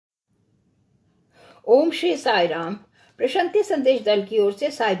ओम श्री साई राम। प्रशांति संदेश दल की ओर से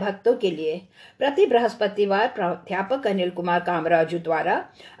साई भक्तों के लिए प्रति बृहस्पतिवार प्राध्यापक अनिल कुमार कामराजू द्वारा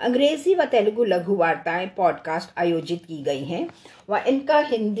अंग्रेजी व तेलुगु लघु वार्ताएं पॉडकास्ट आयोजित की गई हैं व इनका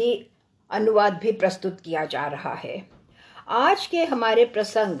हिंदी अनुवाद भी प्रस्तुत किया जा रहा है। आज के हमारे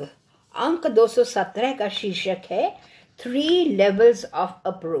प्रसंग अंक 217 का शीर्षक है 3 लेवल्स ऑफ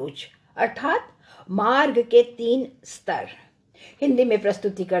अप्रोच, अर्थात मार्ग के 3 स्तर। हिंदी में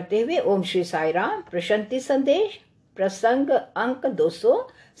प्रस्तुति करते हुए ओम श्री साई राम। प्रशांति संदेश प्रसंग अंक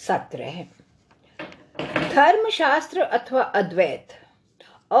 217। धर्मशास्त्र अथवा अद्वैत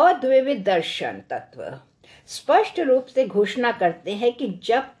अद्वैत दर्शन तत्व स्पष्ट रूप से घोषणा करते हैं कि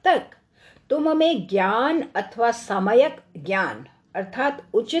जब तक तुम में ज्ञान अथवा सम्यक ज्ञान अर्थात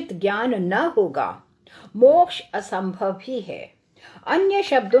उचित ज्ञान न होगा, मोक्ष असंभव ही है। अन्य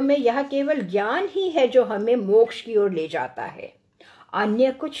शब्दों में यह केवल ज्ञान ही है जो हमें मोक्ष की ओर ले जाता है,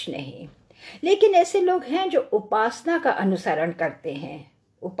 अन्य कुछ नहीं। लेकिन ऐसे लोग हैं जो उपासना का अनुसरण करते हैं।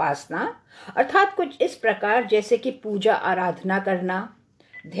 उपासना अर्थात कुछ इस प्रकार जैसे कि पूजा आराधना करना,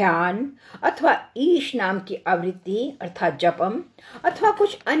 ध्यान अथवा ईश नाम की आवृत्ति अर्थात जपम अथवा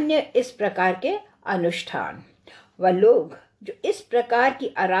कुछ अन्य इस प्रकार के अनुष्ठान। वह लोग जो इस प्रकार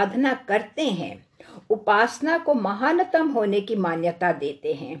की आराधना करते हैं उपासना को महानतम होने की मान्यता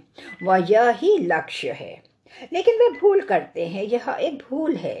देते हैं, वह यह ही लक्ष्य है। लेकिन वे भूल करते हैं, यह एक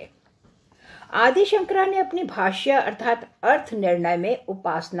भूल है। आदि शंकरा ने अपनी भाष्य अर्थात अर्थ निर्णय में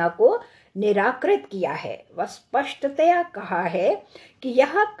उपासना को निराकृत किया है। वह स्पष्टतया कहा है कि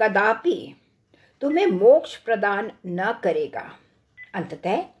यह कदापि तुम्हें मोक्ष प्रदान न करेगा।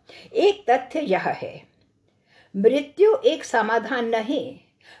 अंततः एक तथ्य यह है, मृत्यु एक समाधान नहीं,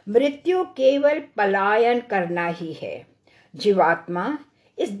 मृत्यु केवल पलायन करना ही है। जीवात्मा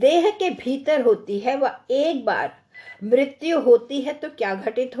इस देह के भीतर होती है, वह एक बार मृत्यु होती है तो क्या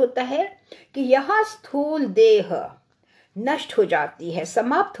घटित होता है कि यह स्थूल देह नष्ट हो जाती है,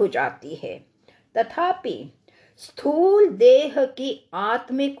 समाप्त हो जाती है। तथापि स्थूल देह की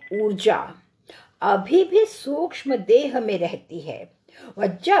आत्मिक ऊर्जा अभी भी सूक्ष्म देह में रहती है।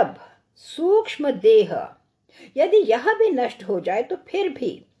 वह जब सूक्ष्म देह यदि यह भी नष्ट हो जाए तो फिर भी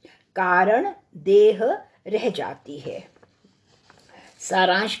कारण देह रह जाती है।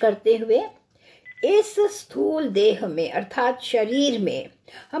 सारांश करते हुए, इस स्थूल देह में अर्थात शरीर में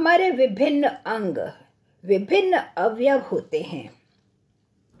हमारे विभिन्न अंग, विभिन्न अवयव होते हैं।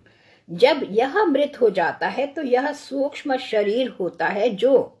 जब यह मृत हो जाता है तो यह सूक्ष्म शरीर होता है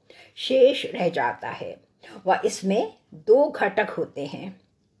जो शेष रह जाता है। वह इसमें 2 घटक होते हैं,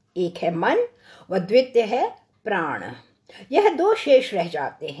 एक है मन व द्वितीय है प्राण। यह 2 शेष रह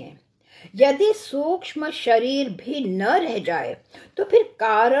जाते हैं। यदि सूक्ष्म शरीर भी न रह जाए तो फिर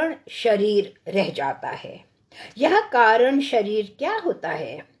कारण शरीर रह जाता है। यह कारण शरीर क्या होता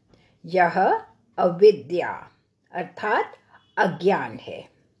है? यह अविद्या अर्थात अज्ञान है।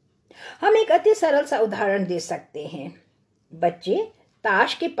 हम एक अति सरल सा उदाहरण दे सकते हैं। बच्चे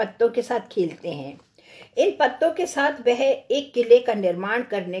ताश के पत्तों के साथ खेलते हैं। इन पत्तों के साथ वह एक किले का निर्माण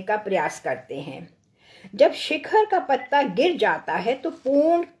करने का प्रयास करते हैं। जब शिखर का पत्ता गिर जाता है तो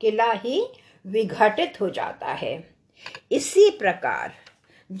पूर्ण किला ही विघटित हो जाता है। इसी प्रकार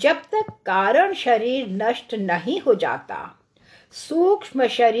जब तक कारण शरीर नष्ट नहीं हो जाता, सूक्ष्म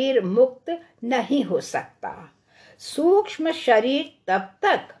शरीर मुक्त नहीं हो सकता। सूक्ष्म शरीर तब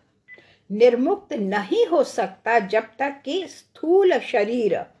तक निर्मुक्त नहीं हो सकता जब तक कि स्थूल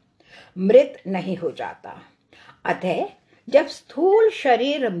शरीर मृत नहीं हो जाता। अतः जब स्थूल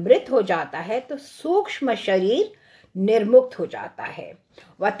शरीर मृत हो जाता है तो सूक्ष्म शरीर निर्मुक्त हो जाता है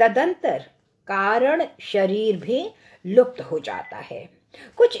व तदंतर कारण शरीर भी लुप्त हो जाता है।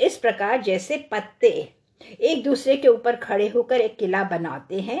 कुछ इस प्रकार जैसे पत्ते एक दूसरे के ऊपर खड़े होकर एक किला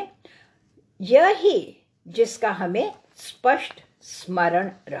बनाते हैं, यही जिसका हमें स्पष्ट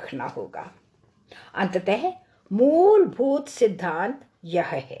स्मरण रखना होगा। अंततः मूलभूत सिद्धांत यह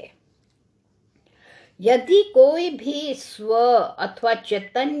है, यदि कोई भी स्व अथवा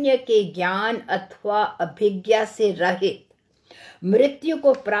चैतन्य के ज्ञान अथवा अभिज्ञा से रहित मृत्यु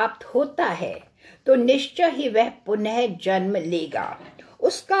को प्राप्त होता है तो निश्चय ही वह पुनः जन्म लेगा।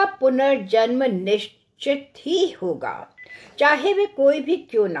 उसका पुनर्जन्म निश्चित ही होगा, चाहे वे कोई भी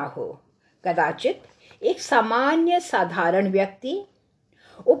क्यों ना हो। कदाचित एक सामान्य साधारण व्यक्ति,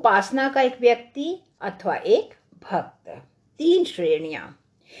 उपासना का एक व्यक्ति अथवा एक भक्त। 3 श्रेणियां,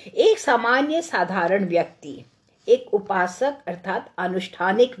 एक सामान्य साधारण व्यक्ति, एक उपासक अर्थात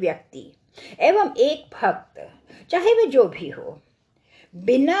अनुष्ठानिक व्यक्ति एवं एक भक्त, चाहे वे जो भी हो।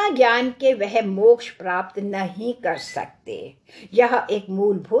 बिना ज्ञान के वह मोक्ष प्राप्त नहीं कर सकते। यह एक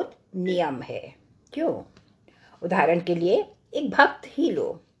मूलभूत नियम है। क्यों? उदाहरण के लिए एक भक्त ही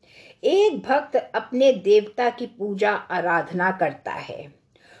लो। एक भक्त अपने देवता की पूजा आराधना करता है।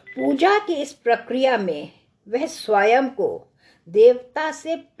 पूजा की इस प्रक्रिया में वह स्वयं को देवता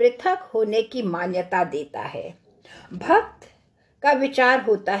से पृथक होने की मान्यता देता है। भक्त का विचार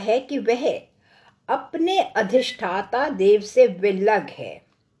होता है कि वह अपने अधिष्ठाता देव से विलग है।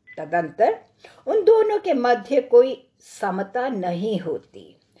 तदंतर उन दोनों के मध्य कोई समता नहीं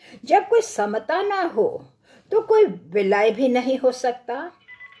होती। जब कोई समता ना हो तो कोई विलय भी नहीं हो सकता,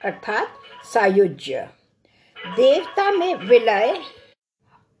 अर्थात सायुज्य। देवता में विलय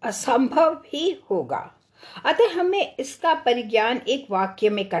असंभव ही होगा। अतः हमें इसका परिज्ञान एक वाक्य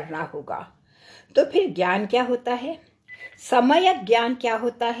में करना होगा। तो फिर ज्ञान क्या होता है? समयक ज्ञान क्या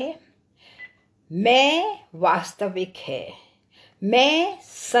होता है? मैं वास्तविक है, मैं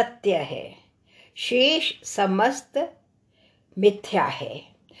सत्य है, शेष समस्त मिथ्या है,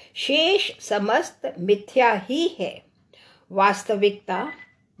 शेष समस्त मिथ्या ही है। वास्तविकता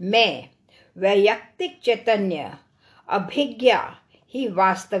मैं, वैयक्तिक चैतन्य, अभिज्ञा ही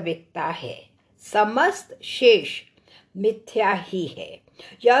वास्तविकता है, समस्त शेष मिथ्या ही है।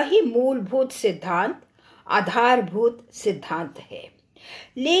 यही मूलभूत सिद्धांत, आधारभूत सिद्धांत है।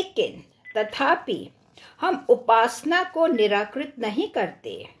 लेकिन तथापि हम उपासना को निराकृत नहीं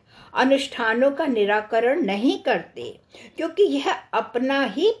करते, अनुष्ठानों का निराकरण नहीं करते, क्योंकि यह अपना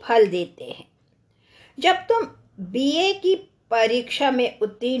ही फल देते हैं। जब तुम बीए की परीक्षा में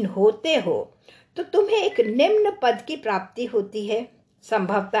उत्तीर्ण होते हो तो तुम्हें एक निम्न पद की प्राप्ति होती है,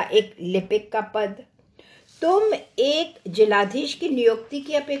 संभवतः एक लिपिक का पद। तुम एक जिलाधीश की नियुक्ति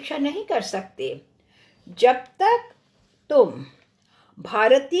की अपेक्षा नहीं कर सकते। जब तक तुम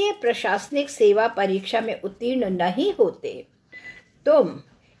भारतीय प्रशासनिक सेवा परीक्षा में उत्तीर्ण नहीं होते, तुम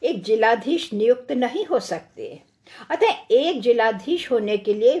एक जिलाधीश नियुक्त नहीं हो सकते। अतः एक जिलाधीश होने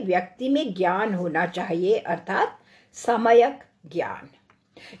के लिए व्यक्ति में ज्ञान होना चाहिए, अर्थात समयक ज्ञान।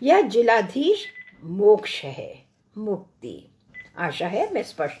 यह जिलाधीश मोक्ष है, मुक्ति। आशा है मैं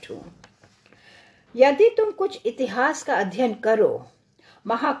स्पष्ट हूं। यदि तुम कुछ इतिहास का अध्ययन करो,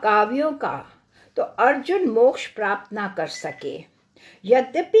 महाकाव्यों का, तो अर्जुन मोक्ष प्राप्त ना कर सके।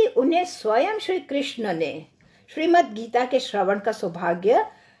 यद्यपि उन्हें स्वयं श्री कृष्ण ने श्रीमद् गीता के श्रवण का सौभाग्य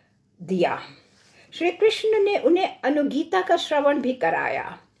दिया। श्री कृष्ण ने उन्हें अनुगीता का श्रवण भी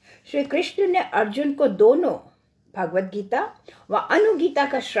कराया। श्री कृष्ण ने अर्जुन को दोनों भगवत गीता व अनुगीता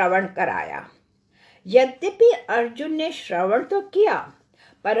का श्रवण कराया। यद्यपि अर्जुन ने श्रवण तो किया,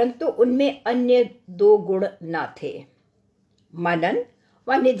 परंतु उनमें अन्य दो गुण न थे, मनन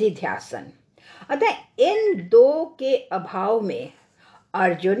व निधिध्यासन। अतः इन दो के अभाव में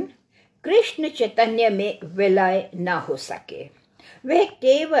अर्जुन कृष्ण चैतन्य में विलय न हो सके। वह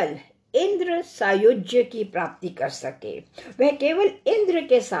केवल इंद्र सायुज्य की प्राप्ति कर सके, वह केवल इंद्र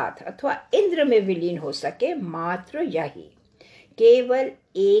के साथ अथवा इंद्र में विलीन हो सके, मात्र यही, केवल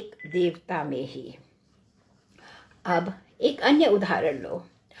एक देवता में ही। अब एक अन्य उदाहरण लो,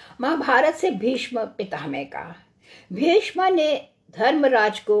 महाभारत से भीष्म पितामह का। भीष्म ने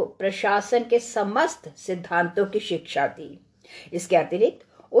धर्मराज को प्रशासन के समस्त सिद्धांतों की शिक्षा दी। इसके अतिरिक्त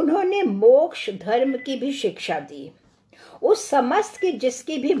उन्होंने मोक्ष धर्म की भी शिक्षा दी, उस समस्त की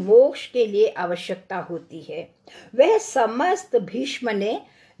जिसकी भी मोक्ष के लिए आवश्यकता होती है। वह समस्त भीष्म ने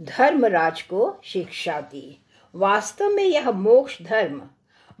धर्मराज को शिक्षा दी। वास्तव में यह मोक्ष धर्म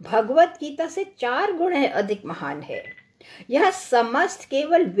भगवत गीता से 4 गुण अधिक महान है। यह समस्त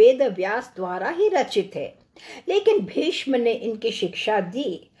केवल वेद व्यास द्वारा ही रचित है, लेकिन भीष्म ने इनकी शिक्षा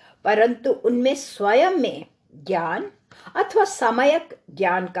दी, परंतु उनमें स्वयं में ज्ञान अथवा समयक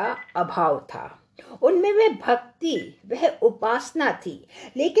ज्ञान का अभाव था। उनमें वह भक्ति, वह उपासना थी,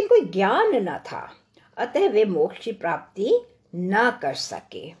 लेकिन कोई ज्ञान न था। अतः वे मोक्ष की प्राप्ति न कर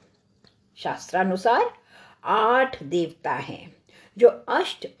सके। शास्त्रानुसार 8 देवता हैं जो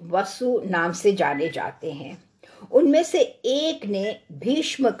अष्ट वसु नाम से जाने जाते हैं। उनमें से एक ने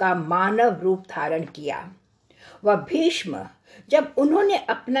भीष्म का मानव रूप धारण किया। वह भीष्म जब उन्होंने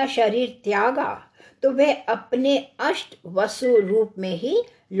अपना शरीर त्यागा तो वे अपने अष्ट वसु रूप में ही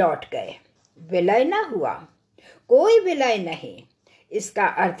लौट गए। विलय न हुआ, कोई विलय नहीं। इसका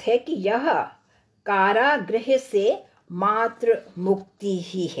अर्थ है कि यह कारागृह से मात्र मुक्ति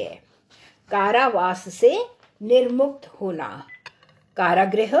ही है, कारावास से निर्मुक्त होना।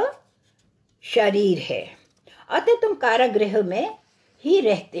 कारागृह शरीर है, अतः तुम कारागृह में ही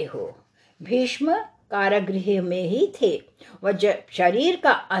रहते हो। भीष्म कारागृह में ही थे। वह जब शरीर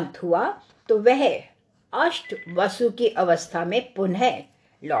का अंत हुआ तो वह अष्ट वसु की अवस्था में पुनः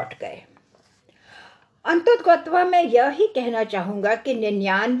लौट गए। अंततः मैं यह ही कहना चाहूंगा कि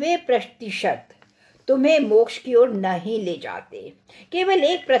 99% तुम्हें मोक्ष की ओर नहीं ले जाते, केवल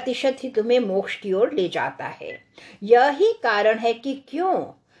 1% ही तुम्हें मोक्ष की ओर ले जाता है। यही कारण है कि क्यों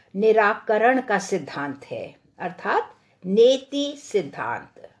निराकरण का सिद्धांत है, अर्थात नेति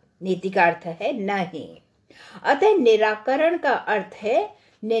सिद्धांत। नीति का अर्थ है नहीं, अतः निराकरण का अर्थ है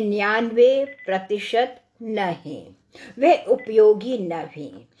 99% नहीं, वह उपयोगी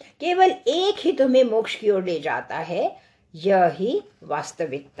नहीं, केवल एक ही तुम्हें मोक्ष की ओर ले जाता है, यह ही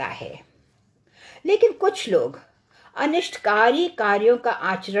वास्तविकता है। लेकिन कुछ लोग अनिष्टकारी कार्यों का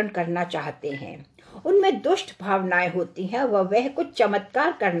आचरण करना चाहते हैं, उनमें दुष्ट भावनाएं होती हैं, वह कुछ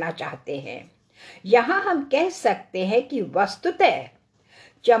चमत्कार करना चाहते हैं। यहाँ हम कह सकते हैं कि वस्तुतः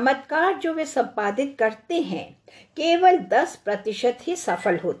चमत्कार जो वे संपादित करते हैं केवल 10% ही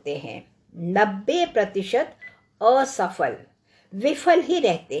सफल होते हैं, 90% असफल, विफल ही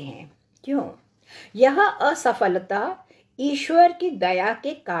रहते हैं। क्यों? यह असफलता ईश्वर की दया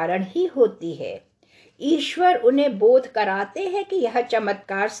के कारण ही होती है। ईश्वर उन्हें बोध कराते हैं कि यह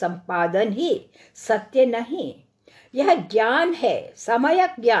चमत्कार संपादन ही सत्य नहीं, यह ज्ञान है,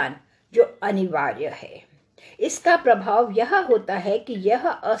 सम्यक ज्ञान जो अनिवार्य है। इसका प्रभाव यह होता है कि यह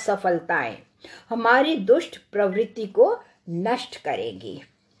असफलताएं हमारी दुष्ट प्रवृत्ति को नष्ट करेगी।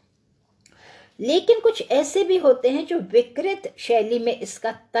 लेकिन कुछ ऐसे भी होते हैं जो विकृत शैली में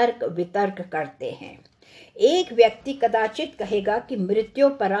इसका तर्क वितर्क करते हैं। एक व्यक्ति कदाचित कहेगा कि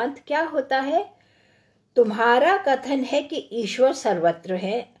मृत्योपरांत क्या होता है? तुम्हारा कथन है कि ईश्वर सर्वत्र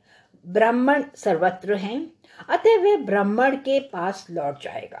है, ब्रह्मण सर्वत्र है, अतः वह ब्रह्मण के पास लौट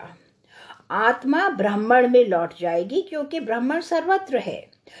जाएगा। आत्मा ब्रह्मण में लौट जाएगी क्योंकि ब्रह्मण सर्वत्र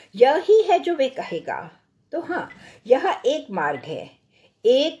है, यही है जो वे कहेगा। तो हाँ, यह एक मार्ग है,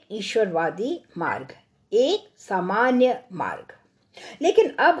 एक ईश्वरवादी मार्ग, एक सामान्य मार्ग।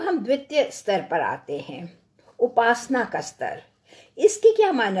 लेकिन अब हम द्वितीय स्तर पर आते हैं, उपासना का स्तर। इसकी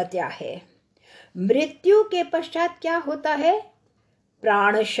क्या मान्यता है? मृत्यु के पश्चात क्या होता है?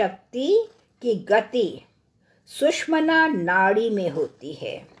 प्राण शक्ति की गति सुषुम्ना नाड़ी में होती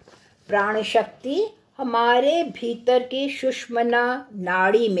है। प्राण शक्ति हमारे भीतर की सुषुम्ना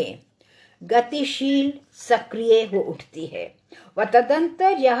नाड़ी में गतिशील सक्रिय हो उठती है व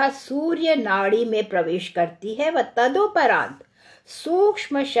तदंतर यह सूर्य नाड़ी में प्रवेश करती है व तदोपरांत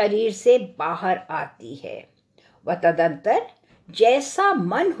सूक्ष्म शरीर से बाहर आती है व तदंतर जैसा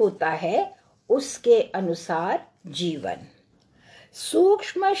मन होता है उसके अनुसार जीवन।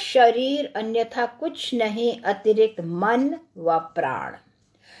 सूक्ष्म शरीर अन्यथा कुछ नहीं अतिरिक्त मन व प्राण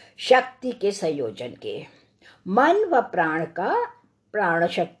शक्ति के संयोजन के, मन व प्राण का, प्राण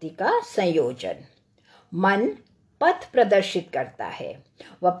शक्ति का संयोजन। मन पथ प्रदर्शित करता है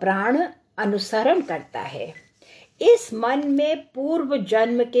व प्राण अनुसरण करता है। इस मन में पूर्व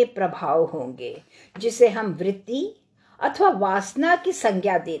जन्म के प्रभाव होंगे जिसे हम वृत्ति अथवा वासना की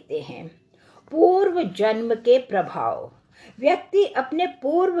संज्ञा देते हैं। पूर्व जन्म के प्रभाव, व्यक्ति अपने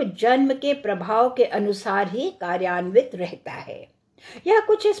पूर्व जन्म के प्रभाव के अनुसार ही कार्यान्वित रहता है। यह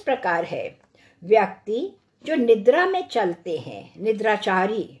कुछ इस प्रकार है। व्यक्ति जो निद्रा में चलते हैं,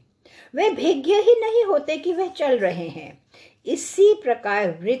 निद्राचारी, वे भिज्ञ ही नहीं होते कि वह चल रहे हैं। इसी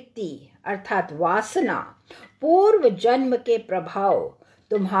प्रकार वृत्ति अर्थात वासना पूर्व जन्म के प्रभाव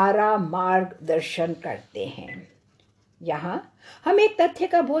तुम्हारा मार्गदर्शन करते हैं। यहाँ हम एक तथ्य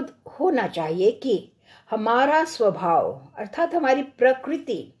का बोध होना चाहिए कि हमारा स्वभाव अर्थात हमारी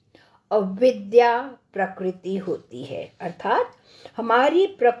प्रकृति अविद्या प्रकृति होती है, अर्थात हमारी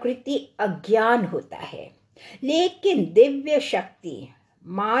प्रकृति अज्ञान होता है। लेकिन दिव्य शक्ति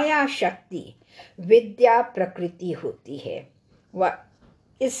माया शक्ति विद्या प्रकृति होती है व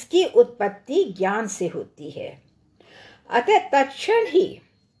इसकी उत्पत्ति ज्ञान से होती है। अतः तत्क्षण ही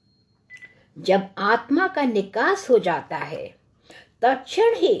जब आत्मा का निकास हो जाता है,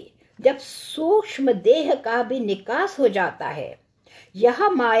 तत्क्षण ही जब सूक्ष्म देह का भी निकास हो जाता है, यह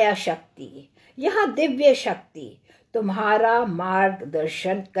माया शक्ति, यह दिव्य शक्ति तुम्हारा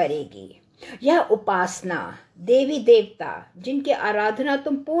मार्गदर्शन करेगी। यह उपासना देवी देवता जिनकी आराधना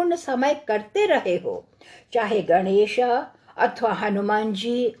तुम पूर्ण समय करते रहे हो, चाहे गणेश अथवा हनुमान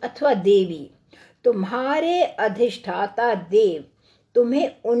जी अथवा देवी, तुम्हारे अधिष्ठाता देव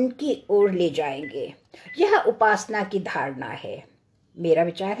तुम्हें उनकी ओर ले जाएंगे। यह उपासना की धारणा है। मेरा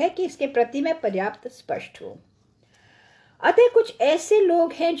विचार है कि इसके प्रति मैं पर्याप्त स्पष्ट हूं। अतः कुछ ऐसे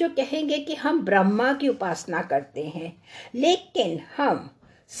लोग हैं जो कहेंगे कि हम ब्रह्मा की उपासना करते हैं, लेकिन हम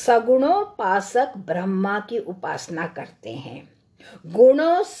सगुणोपासक ब्रह्मा की उपासना करते हैं,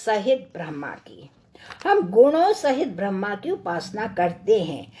 गुणों सहित ब्रह्मा की। हम गुणों सहित ब्रह्मा की उपासना करते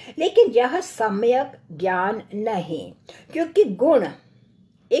हैं, लेकिन यह सम्यक ज्ञान नहीं, क्योंकि गुण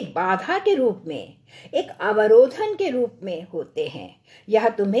एक बाधा के रूप में, एक अवरोधन के रूप में होते हैं। यह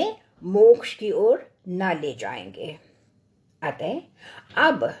तुम्हें मोक्ष की ओर न ले जाएंगे। अतः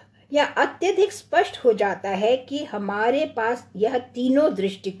अब यह अत्यधिक स्पष्ट हो जाता है कि हमारे पास यह तीनों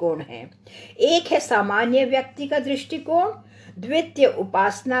दृष्टिकोण हैं। एक है सामान्य व्यक्ति का दृष्टिकोण, द्वितीय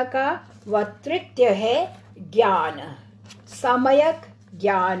उपासना का, व तृतीय है ज्ञान, सामयिक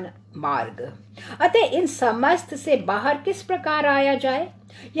ज्ञान मार्ग। अतः इन समस्त से बाहर किस प्रकार आया जाए,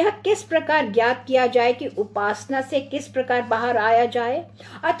 यह किस प्रकार ज्ञात किया जाए कि उपासना से किस प्रकार बाहर आया जाए,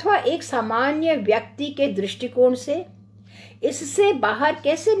 अथवा एक सामान्य व्यक्ति के दृष्टिकोण से इससे बाहर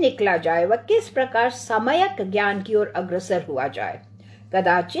कैसे निकला जाए, व किस प्रकार सामयिक ज्ञान की ओर अग्रसर हुआ जाए,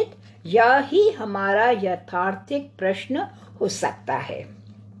 कदाचित यह ही हमारा यथार्थिक प्रश्न हो सकता है।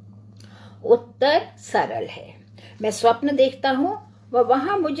 उत्तर सरल है। मैं स्वप्न देखता हूँ व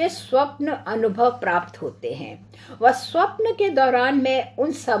वहां मुझे स्वप्न अनुभव प्राप्त होते हैं। वह स्वप्न के दौरान मैं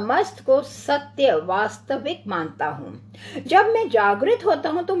उन समस्त को सत्य वास्तविक मानता हूँ। जब मैं जागृत होता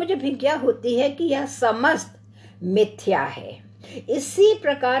हूँ तो मुझे भिज्ञा होती है कि यह समस्त मिथ्या है। इसी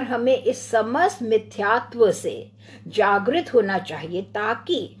प्रकार हमें इस समस्त मिथ्यात्व से जागृत होना चाहिए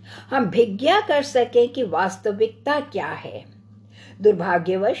ताकि हम भिज्ञा कर सकें कि वास्तविकता क्या है।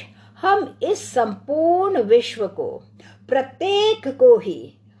 दुर्भाग्यवश हम इस संपूर्ण विश्व को, प्रत्येक को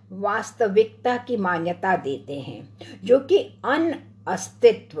ही वास्तविकता की मान्यता देते हैं, जो कि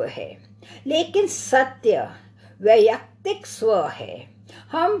अस्तित्व है, लेकिन सत्य वैयक्तिक स्व है।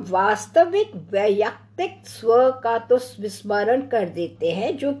 हम वास्तविक वैयक्तिक स्व का तो विस्मरण कर देते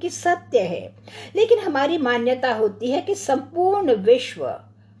हैं जो कि सत्य है, लेकिन हमारी मान्यता होती है कि संपूर्ण विश्व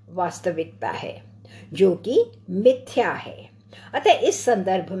वास्तविकता है जो कि मिथ्या है। अतः इस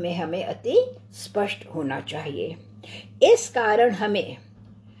संदर्भ में हमें अति स्पष्ट होना चाहिए। इस कारण हमें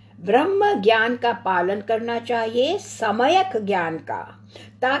ब्रह्म ज्ञान का पालन करना चाहिए, सामयिक ज्ञान का,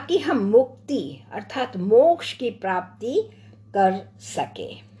 ताकि हम मुक्ति अर्थात मोक्ष की प्राप्ति कर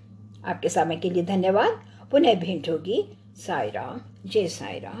सके। आपके समय के लिए धन्यवाद। पुनः भेंट होगी। साई राम, जय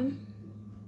साई राम।